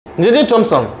J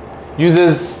Thomson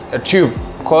uses a tube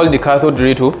called the cathode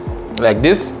ray tube, like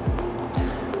this,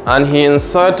 and he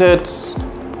inserted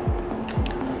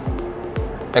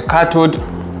a cathode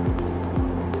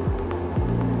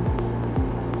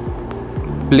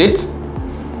plate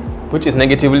which is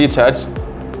negatively charged,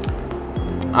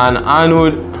 an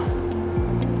anode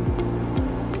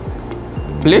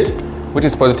plate which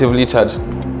is positively charged.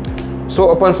 So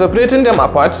upon separating them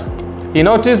apart, he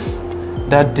noticed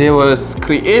that there was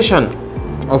creation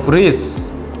of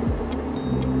rays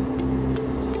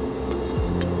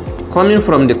coming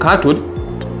from the cathode,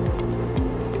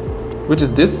 which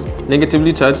is this,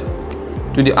 negatively charged,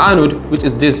 to the anode, which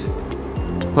is this,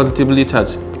 positively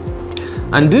charged.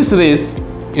 And this rays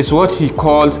is what he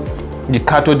called the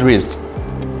cathode rays.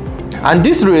 And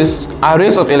these rays are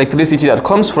rays of electricity that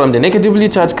comes from the negatively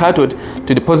charged cathode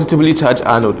to the positively charged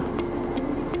anode.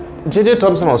 J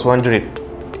Thomson was wondering,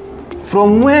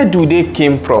 from where do they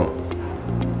came from?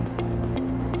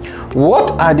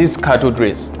 What are these cathode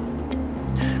rays?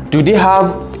 Do they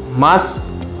have mass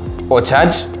or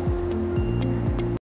charge?